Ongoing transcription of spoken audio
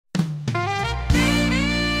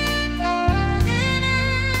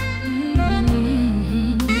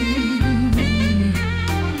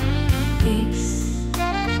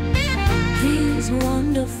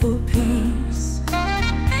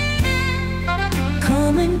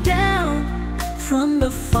from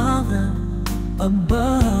the Father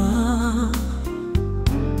above.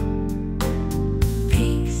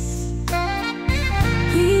 Peace,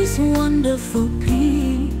 peace, wonderful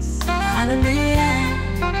peace, hallelujah,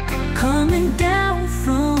 coming down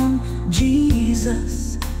from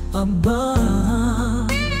Jesus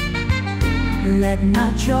above. Let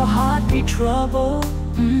not your heart be troubled,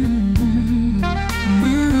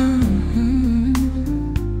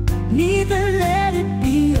 neither let it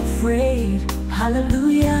be afraid.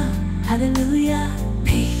 Hallelujah, hallelujah.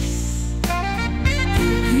 Peace,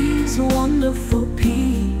 peace, wonderful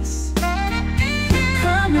peace,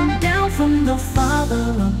 coming down from the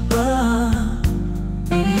Father above.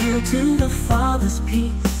 Yield to the Father's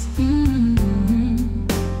peace.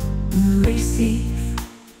 Receive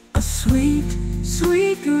a sweet,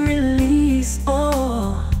 sweet release.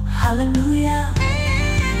 Oh, hallelujah,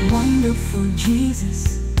 wonderful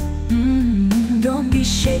Jesus. Don't be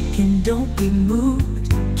shaken, don't be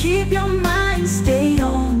moved. Keep your mind stayed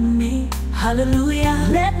on me. Hallelujah,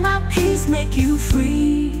 let my peace make you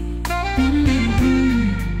free.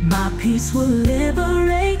 My peace will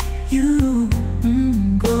liberate you.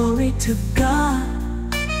 Glory to God.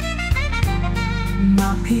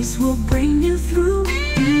 My peace will bring you through.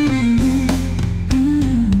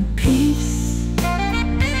 Peace,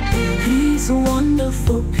 peace,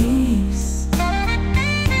 wonderful peace,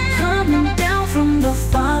 coming down from the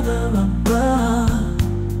Father above.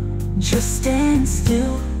 Just stand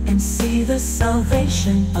still and see the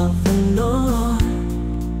salvation of the Lord.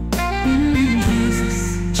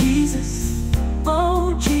 Jesus, Jesus,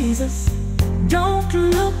 oh Jesus. Don't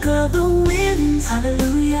look at the winds,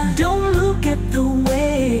 hallelujah. Don't look at the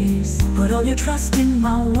waves. Put all your trust in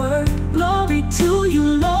my word. Glory to you,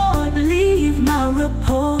 Lord. Believe my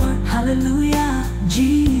report, hallelujah.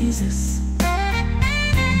 Jesus,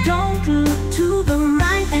 don't look to the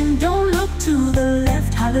right and don't look to the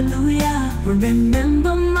left, hallelujah.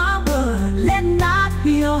 Remember my word. Let not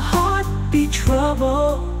your heart be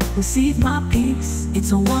troubled. Receive my peace,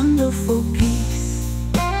 it's a wonderful peace.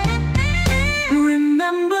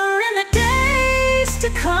 Remember in the days to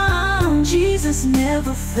come, Jesus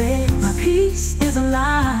never fails. My peace is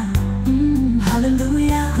alive,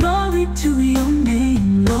 hallelujah. Glory to your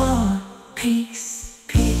name, Lord. Peace,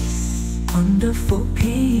 peace, wonderful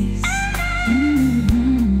peace,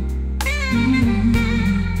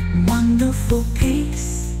 wonderful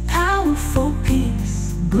peace, powerful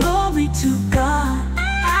peace. Glory to God.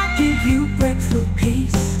 I give you breakthrough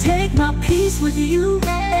peace. Take my peace with you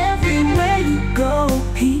everywhere you go.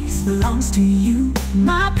 Peace belongs to you.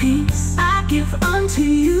 My peace I give unto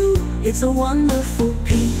you. It's a wonderful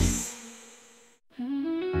peace.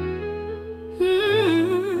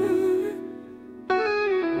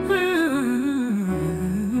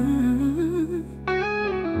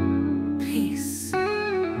 Peace,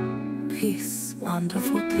 peace,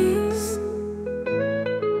 wonderful peace,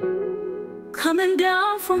 coming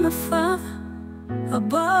down from the Father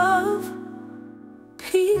above.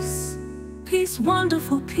 Peace, peace,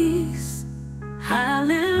 wonderful peace,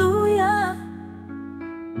 hallelujah,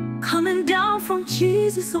 coming down from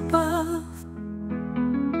Jesus above.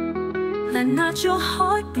 Let not your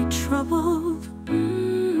heart be troubled,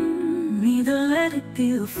 neither let it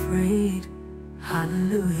be afraid.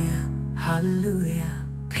 Hallelujah, hallelujah.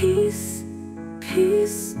 Peace,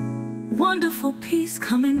 peace, wonderful peace,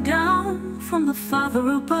 coming down from the Father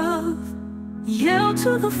above. Yield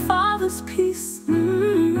to the Father's peace,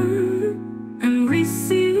 and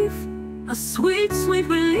receive a sweet, sweet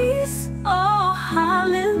release. Oh,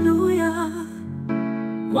 hallelujah,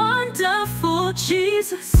 wonderful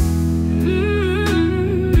Jesus.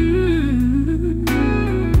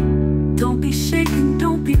 Don't be shaken,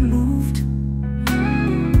 don't be moved.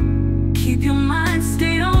 Keep your mind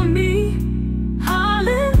stayed on me.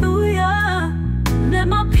 Hallelujah, let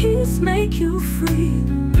my peace make you free.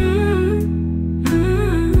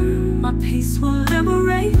 My peace will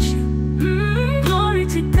liberate you. Glory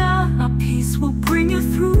to God. My peace will bring you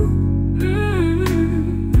through.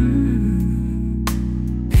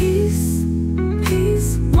 Peace,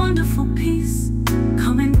 peace, wonderful peace,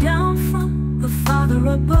 coming down from the Father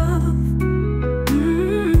above.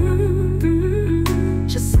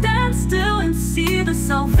 Just stand still and see the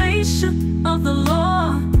salvation of the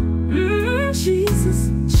Lord. Jesus,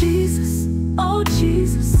 Jesus, oh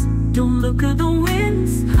Jesus. Don't look at the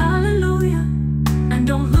winds, hallelujah, and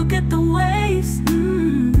don't look at the waves.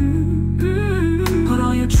 Put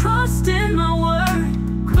all your trust in my word.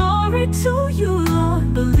 Glory to you,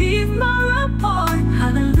 Lord. Believe my report,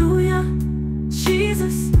 hallelujah.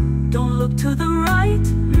 Jesus, don't look to the right,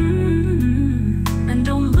 and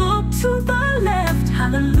don't look to the left,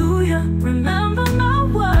 hallelujah. Remember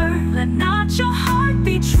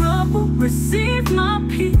Receive my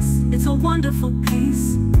peace, it's a wonderful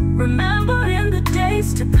peace. Remember in the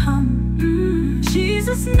days to come,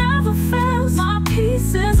 Jesus never fails. My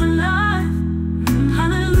peace is alive.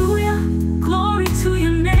 Hallelujah, glory to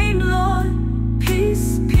your name, Lord.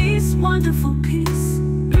 Peace, peace, wonderful peace.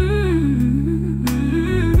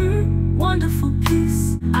 Wonderful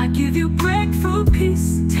peace. I give you breakthrough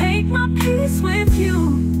peace. Take my peace with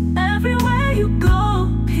you. Everywhere you go,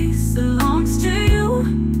 peace belongs to you.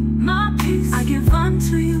 My peace I give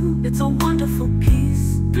unto you. It's a wonderful peace.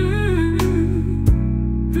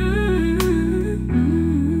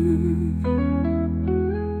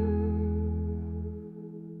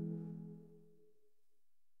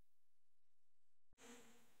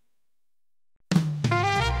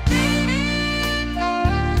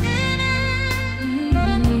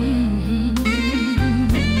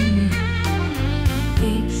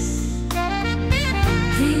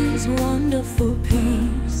 Wonderful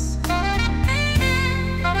peace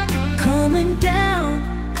coming down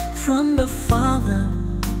from the Father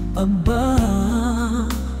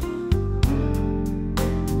above.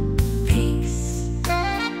 Peace,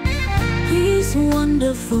 peace,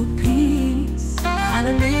 wonderful peace.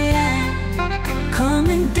 Hallelujah,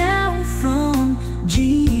 coming down from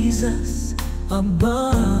Jesus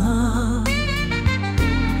above.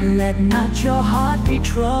 Let not your heart be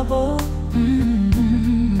troubled.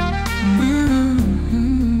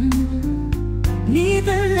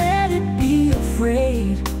 Neither let it be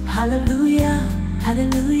afraid. Hallelujah,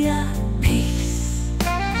 hallelujah. Peace,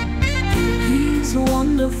 peace,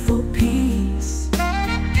 wonderful peace,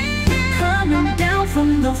 coming down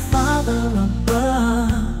from the Father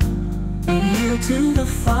above. Yield to the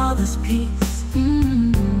Father's peace.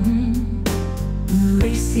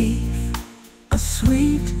 Receive a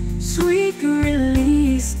sweet, sweet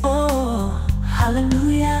release. Oh,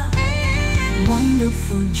 hallelujah.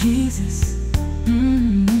 Wonderful Jesus.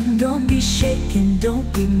 Don't be shaken,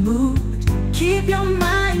 don't be moved. Keep your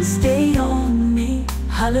mind stay on me.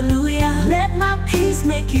 Hallelujah. Let my peace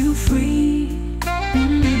make you free.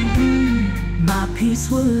 My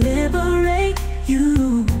peace will liberate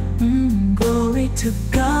you. Glory to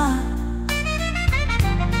God.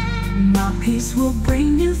 My peace will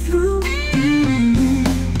bring you through.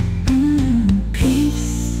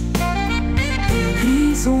 Peace,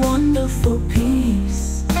 peace, wonderful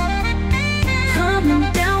peace,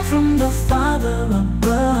 coming down from the Father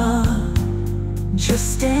above.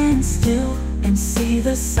 Just stand still and see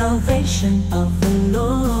the salvation of the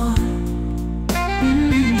Lord.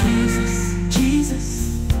 Jesus,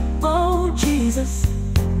 Jesus, oh Jesus.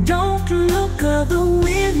 Don't look at the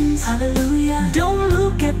winds, hallelujah. Don't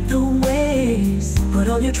look at the waves. Put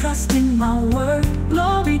all your trust in my word.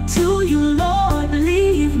 Glory to you, Lord.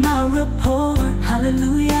 Believe my report,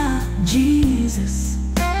 hallelujah. Jesus,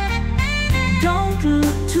 don't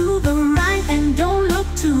look to the right and don't look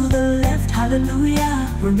to the left, hallelujah.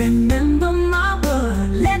 Remember my word.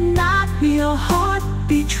 Let not your heart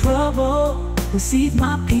be troubled. Receive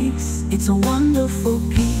my peace, it's a wonderful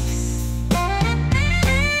peace.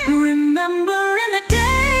 Remember in the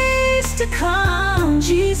days to come,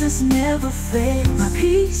 Jesus never fails. My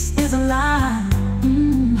peace is alive.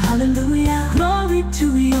 Hallelujah, glory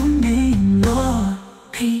to your name, Lord.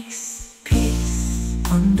 Peace, peace,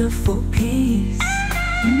 wonderful peace.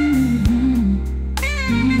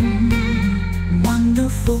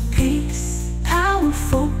 Wonderful peace,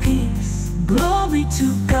 powerful peace. Glory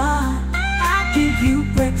to God. I give you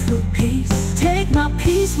breakthrough peace. Take my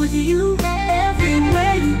peace with you.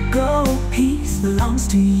 Everywhere you go, peace belongs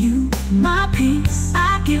to you. My peace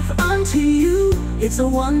I give unto you. It's a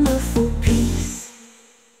wonderful peace.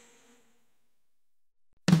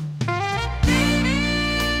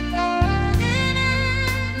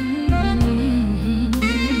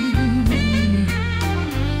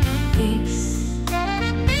 Peace,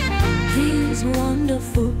 peace,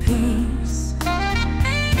 wonderful peace,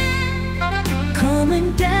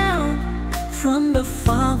 coming down from the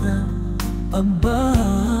Father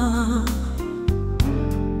above.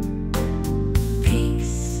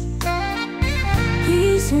 Peace,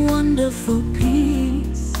 peace, wonderful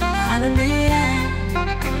peace, hallelujah,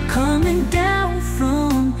 coming down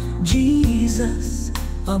from Jesus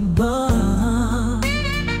above.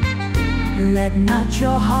 Let not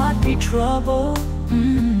your heart be troubled.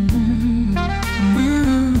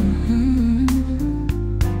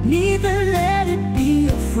 Neither let it be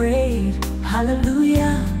afraid.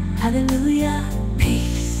 Hallelujah, hallelujah.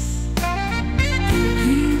 Peace,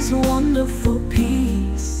 peace, wonderful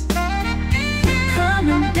peace,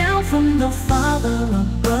 coming down from the Father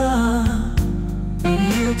above.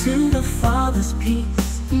 Yield to the Father's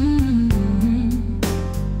peace.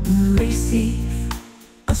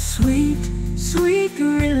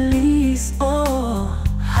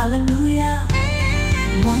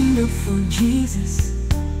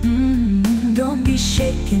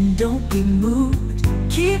 shaken, don't be moved.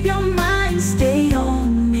 Keep your mind stay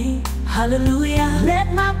on me. Hallelujah.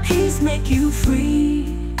 Let my peace make you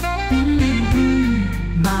free.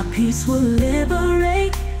 My peace will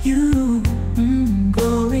liberate you.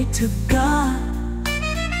 Glory to God.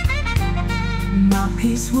 My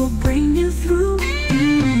peace will bring you through.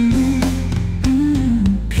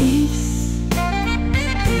 Peace.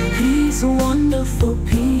 Peace, wonderful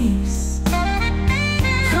peace,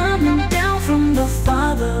 coming down from the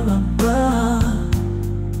Father above.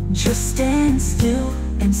 Just stand still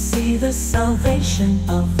and see the salvation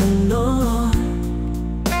of the Lord.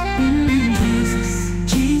 Jesus,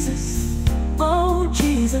 Jesus, oh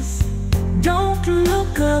Jesus. Don't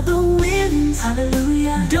look at the winds,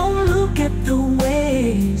 hallelujah. Don't look at the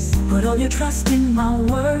waves. Put all your trust in my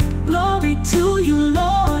word. Glory to you,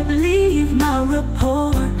 Lord. Believe my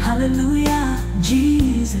report, hallelujah.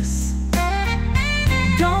 Jesus.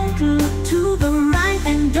 Don't look to the right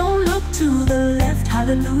and don't look to the left,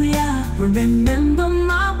 hallelujah. Remember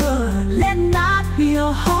my word. Let not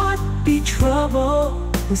your heart be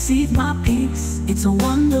troubled. Receive my peace, it's a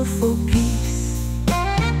wonderful peace.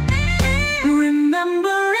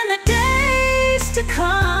 Remember in the days to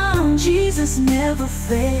come, Jesus never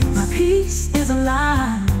fails. My peace is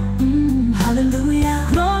alive, hallelujah.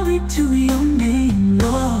 Glory to your name,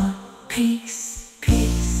 Lord. Peace,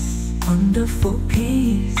 peace, wonderful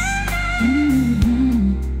peace,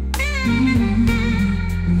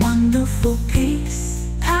 wonderful peace,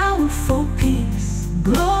 powerful peace.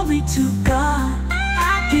 Glory to God.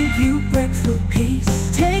 I give you breakthrough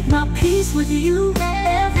peace. Take my peace with you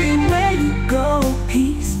everywhere you go.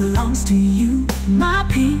 Peace belongs to you. My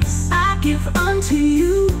peace I give unto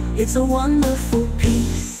you. It's a wonderful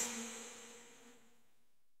peace.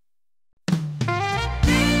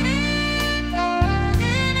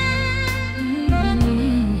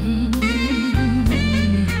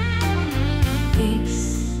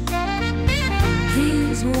 Peace,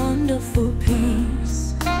 peace, wonderful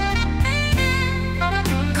peace,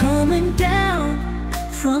 coming down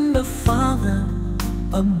from the Father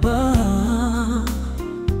above.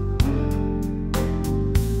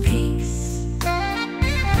 Peace,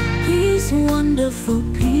 peace, wonderful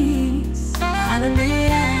peace,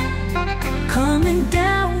 hallelujah. Coming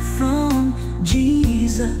down from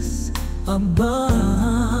Jesus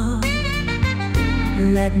above.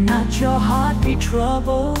 Let not your heart be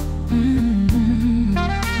troubled.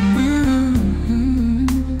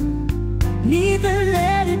 Neither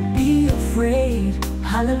let it be afraid.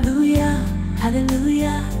 Hallelujah,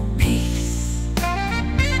 hallelujah. Peace,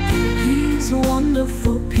 peace,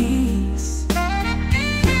 wonderful peace,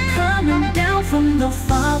 coming down from the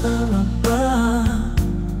Father above.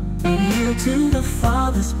 Yield to the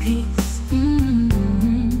Father's peace.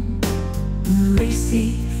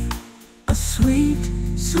 Receive a sweet,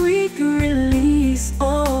 sweet release.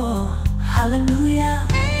 Oh, hallelujah.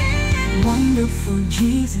 Wonderful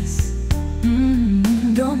Jesus.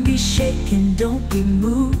 Don't be shaken, don't be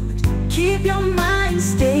moved. Keep your mind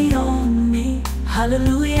stay on me.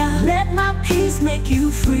 Hallelujah. Let my peace make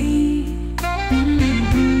you free.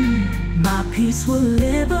 My peace will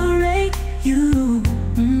liberate you.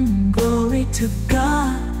 Glory to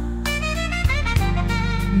God.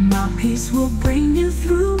 My peace will bring you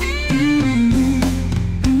through.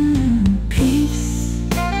 Peace,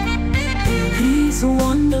 peace,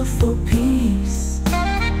 wonderful peace,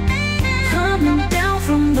 coming down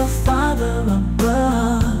from the Father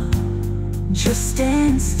above. Just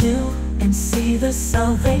stand still and see the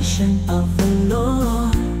salvation of the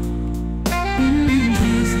Lord.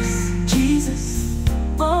 Jesus, Jesus,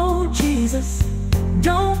 oh Jesus.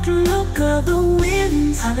 Don't look at the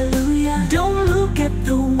winds, hallelujah. Don't look at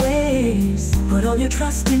the waves. Put all your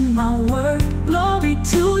trust in my word. Glory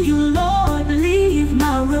to you, Lord. Believe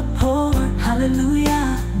my report,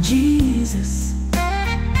 hallelujah. Jesus.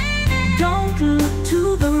 Don't look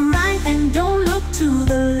to the right and don't look to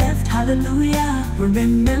the left, hallelujah.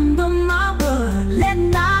 Remember my word. Let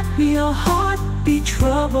not your heart be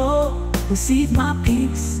troubled. Receive my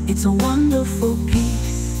peace, it's a wonderful peace.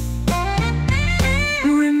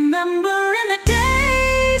 Remember in the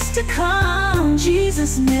days to come,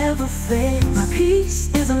 Jesus never fails. My peace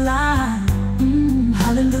is alive,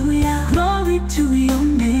 hallelujah. Glory to your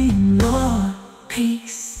name, Lord.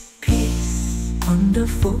 Peace, peace,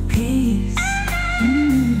 wonderful peace,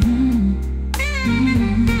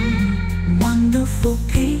 wonderful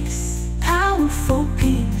peace, powerful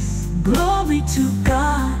peace. Glory to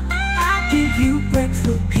God. I give you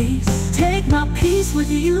breakthrough peace. Take my peace with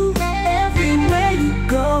you everywhere you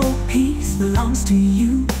go. Peace belongs to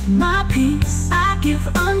you. My peace I give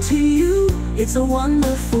unto you. It's a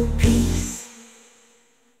wonderful peace.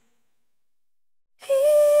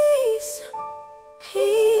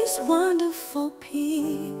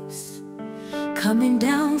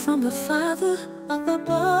 the Father up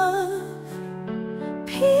above.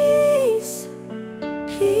 Peace,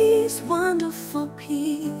 peace, wonderful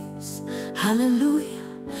peace. Hallelujah,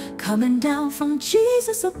 coming down from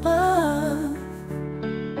Jesus above.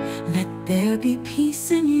 Let there be peace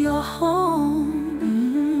in your home.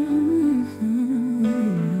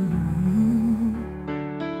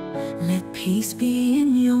 Let peace be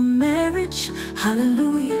in your marriage.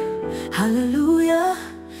 Hallelujah, hallelujah.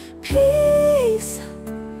 Peace,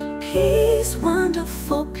 peace,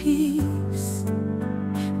 wonderful peace,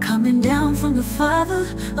 coming down from the Father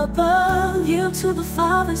above. Yield to the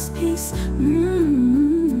Father's peace.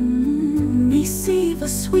 Receive a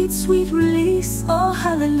sweet, sweet release. Oh,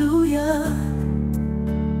 hallelujah.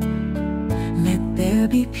 Let there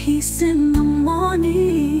be peace in the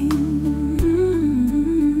morning.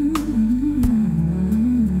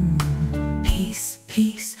 Peace,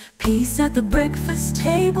 peace, peace at the breakfast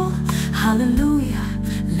table. Hallelujah.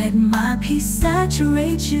 Let my peace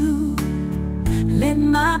saturate you. Let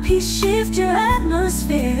my peace shift your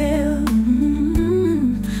atmosphere.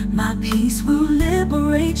 My peace will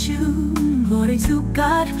liberate you. Glory to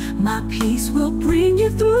God. My peace will bring you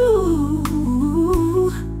through.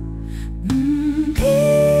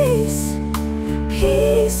 Peace,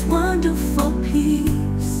 peace, wonderful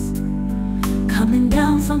peace, coming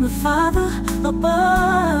down from the Father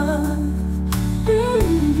above.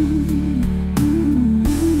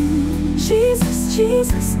 Jesus,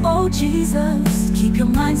 Jesus, oh Jesus, keep your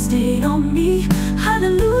mind stayed on me.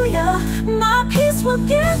 Hallelujah, my peace will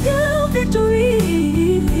give you victory.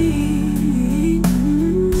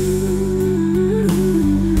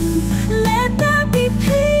 Let there be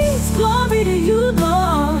peace, glory to you,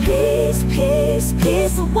 Lord. Peace, peace,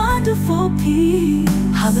 peace, a wonderful peace.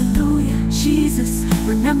 Hallelujah, Jesus,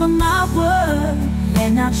 remember my word.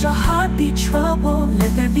 Let not your heart be troubled.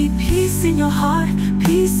 Let there be peace in your heart,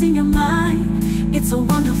 peace in your mind. It's a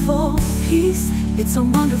wonderful peace, it's a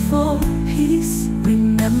wonderful peace.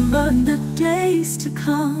 Remember the days to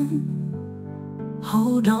come.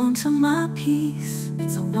 Hold on to my peace,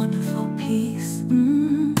 it's a wonderful peace.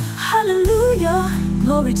 Hallelujah,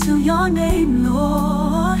 glory to your name,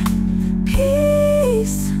 Lord.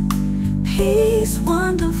 Peace, peace,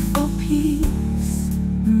 wonderful peace.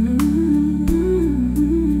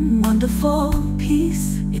 Wonderful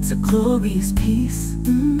peace, it's a glorious peace.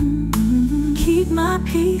 Keep my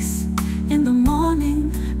peace in the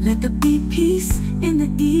morning. Let there be peace in the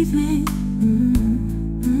evening.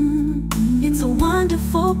 It's a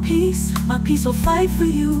wonderful peace. My peace will fight for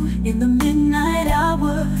you in the midnight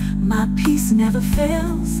hour. My peace never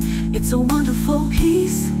fails. It's a wonderful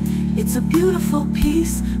peace. It's a beautiful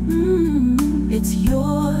peace. It's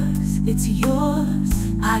yours, it's yours.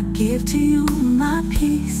 I give to you my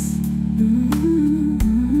peace.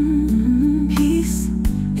 Peace,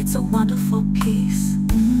 it's a wonderful peace.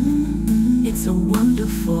 It's a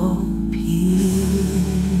wonderful peace.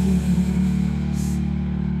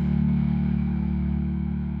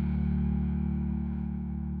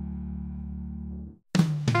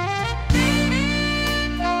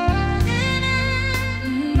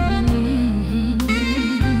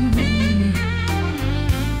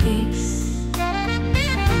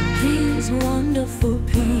 Wonderful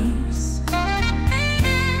peace,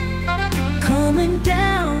 coming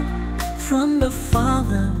down from the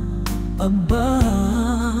Father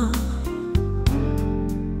above.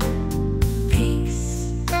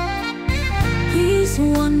 Peace, peace,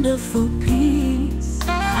 wonderful peace.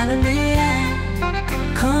 Hallelujah,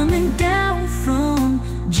 coming down from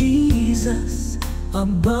Jesus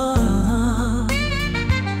above.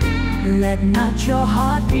 Let not your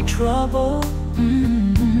heart be troubled.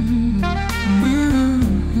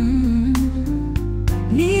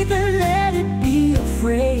 Neither let it be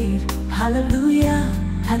afraid. Hallelujah,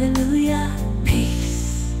 hallelujah.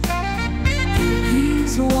 Peace,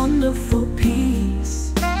 peace, wonderful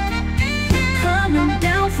peace, coming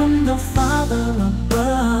down from the Father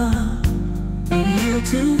above. Yield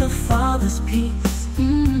to the Father's peace.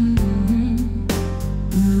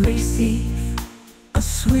 Receive a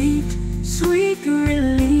sweet, sweet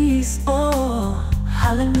release. Oh,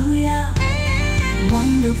 hallelujah,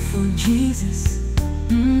 wonderful Jesus.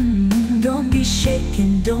 Don't be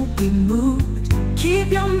shaken, don't be moved.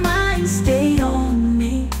 Keep your mind stayed on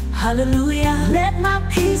me. Hallelujah, let my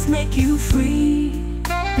peace make you free.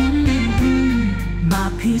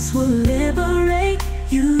 My peace will liberate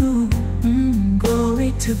you.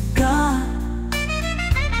 Glory to God.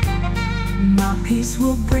 My peace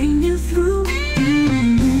will bring you through.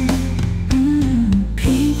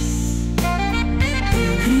 Peace,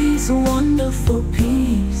 peace, wonderful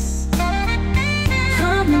peace,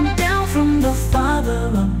 coming down from the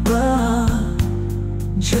Father above.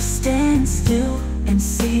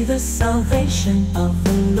 salvation of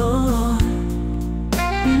the Lord.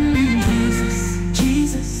 Jesus,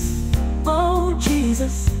 Jesus, oh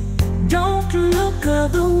Jesus, don't look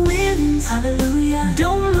at the winds, hallelujah.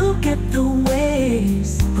 Don't look at the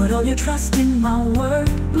waves, put all your trust in my word.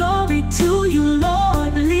 Glory to you,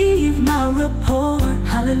 Lord, believe my report,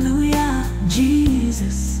 hallelujah.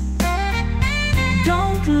 Jesus,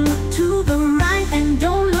 don't look to the right and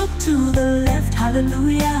don't look to the left,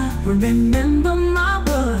 hallelujah. Remember my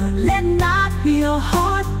word, let not your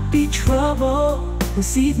heart be troubled.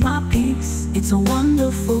 Receive my peace, it's a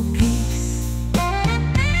wonderful peace.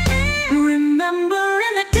 Remember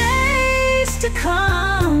in the days to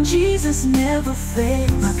come, Jesus never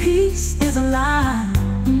fails. My peace is alive,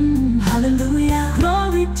 hallelujah.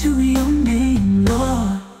 Glory to your name,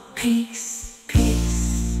 Lord. Peace,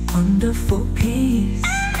 peace, wonderful peace.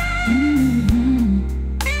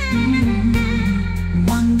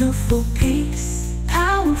 Wonderful peace,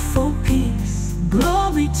 powerful peace.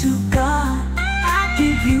 Glory to God, I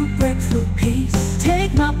give you breakthrough peace.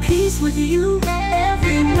 Take my peace with you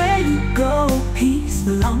everywhere you go. Peace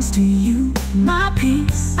belongs to you. My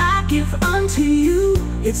peace I give unto you.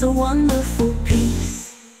 It's a wonderful peace.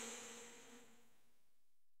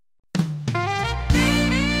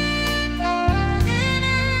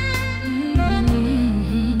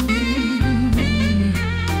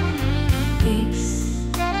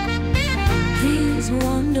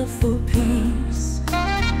 Wonderful peace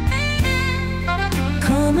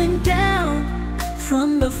coming down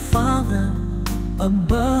from the Father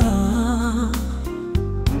above.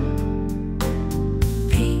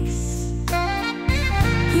 Peace,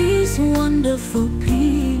 peace, wonderful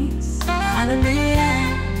peace, hallelujah.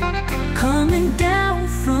 Coming down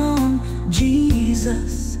from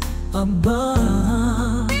Jesus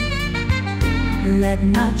above. Let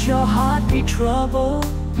not your heart be troubled.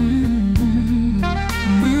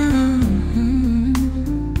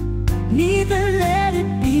 Neither let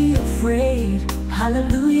it be afraid.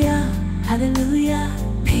 Hallelujah, hallelujah.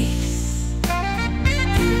 Peace,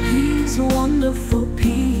 peace, wonderful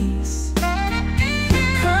peace,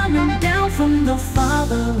 coming down from the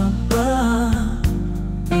Father above.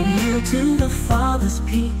 Yield to the Father's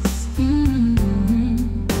peace.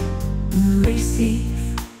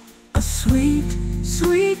 Receive a sweet,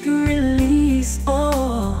 sweet release.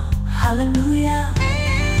 Oh, hallelujah.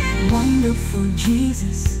 Wonderful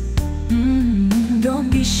Jesus.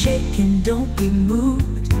 Don't be shaken, don't be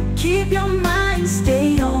moved. Keep your mind,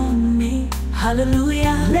 stay on me.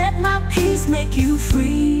 Hallelujah. Let my peace make you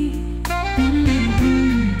free.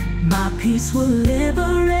 My peace will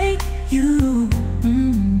liberate you.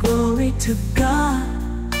 Glory to God.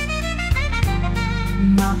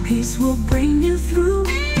 My peace will bring you through.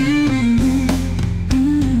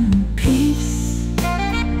 Peace,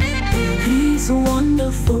 peace,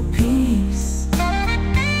 wonderful peace,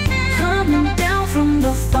 coming down from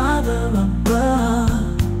the Father above.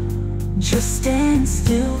 Just stand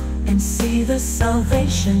still and see the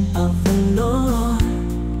salvation of the Lord.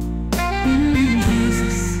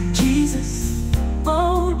 Jesus, Jesus,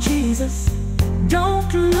 oh Jesus,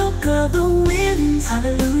 don't look at the winds,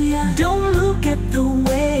 hallelujah. Don't look at the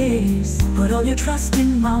waves, put all your trust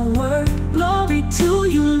in my word. Glory to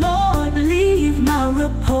you, Lord, believe my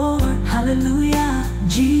report, hallelujah.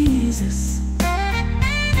 Jesus,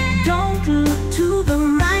 don't look to the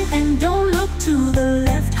right and don't look to the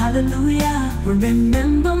left, hallelujah.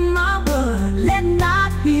 Remember my word, let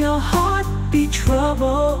not your heart be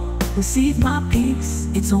troubled. Receive my peace,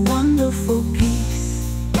 it's a wonderful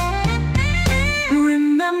peace.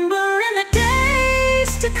 Remember in the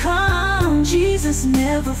days to come, Jesus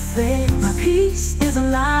never fails. My peace is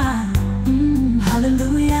alive,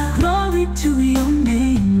 hallelujah. Glory to your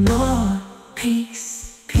name, Lord.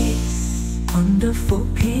 Peace, peace, wonderful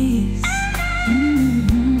peace.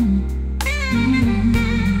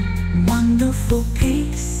 Wonderful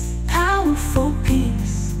peace, powerful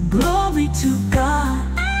peace. Glory to God,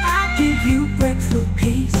 I give you breakthrough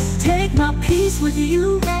peace. Take my peace with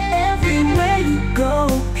you everywhere you go.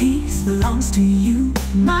 Peace belongs to you.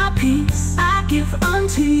 My peace I give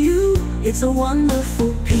unto you. It's a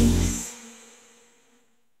wonderful peace.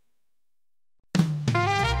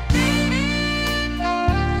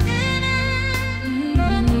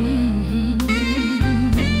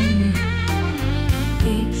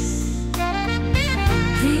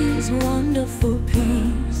 Wonderful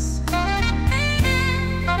peace,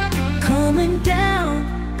 coming down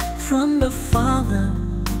from the Father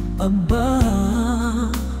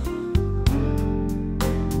above.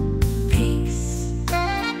 Peace,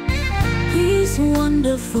 peace,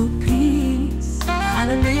 wonderful peace,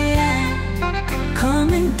 hallelujah.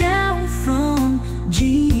 Coming down from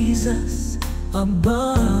Jesus Jesus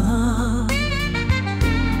above.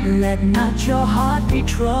 Let not your heart be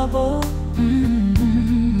troubled.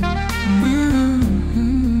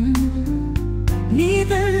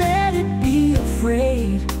 Neither let it be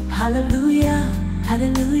afraid. Hallelujah,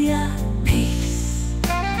 hallelujah. Peace,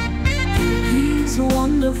 peace,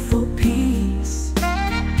 wonderful peace,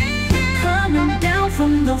 coming down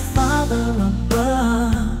from the Father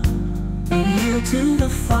above. Yield to the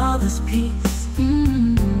Father's peace.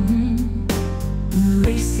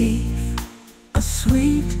 Receive a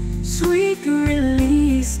sweet, sweet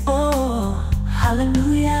release. Oh,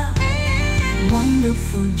 hallelujah.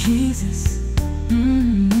 Wonderful Jesus.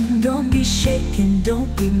 Don't be shaken,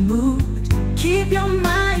 don't be moved. Keep your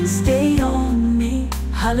mind stay on me.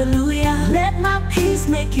 Hallelujah. Let my peace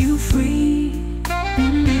make you free.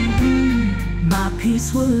 My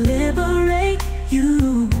peace will liberate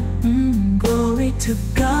you. Glory to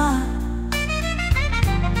God.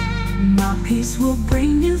 My peace will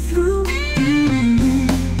bring you through.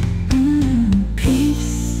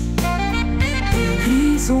 Peace,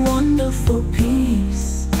 peace, wonderful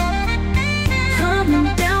peace,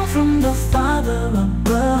 coming down from the Father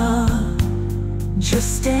above.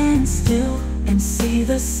 Just stand still and see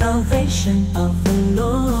the salvation of the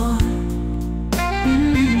Lord.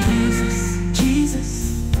 Jesus,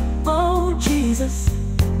 Jesus, oh Jesus.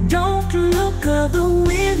 Don't look at the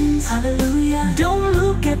winds, hallelujah. Don't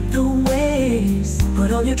look at the waves.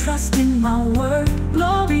 Put all your trust in my word.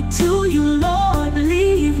 Glory to you, Lord.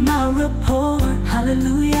 Believe my report,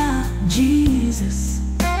 hallelujah. Jesus.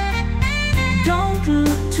 Don't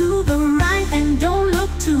look to the right and don't look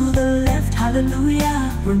to the left,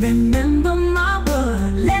 hallelujah. Remember my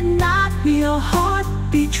word. Let not your heart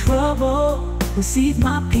be troubled. Receive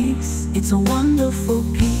my peace, it's a wonderful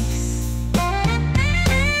peace.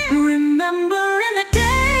 Remember in the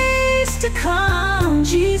days to come,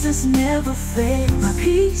 Jesus never fails. My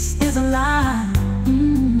peace is alive.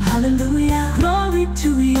 Hallelujah. Glory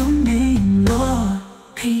to your name, Lord.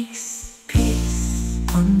 Peace, peace,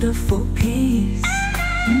 wonderful peace.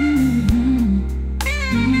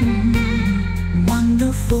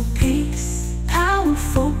 Wonderful peace,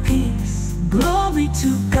 powerful peace. Glory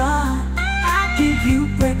to God. I give you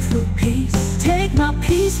breakthrough peace. Take my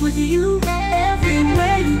peace with you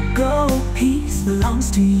everywhere you go. Peace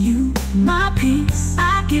belongs to you. My peace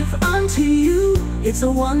I give unto you. It's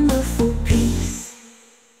a wonderful peace.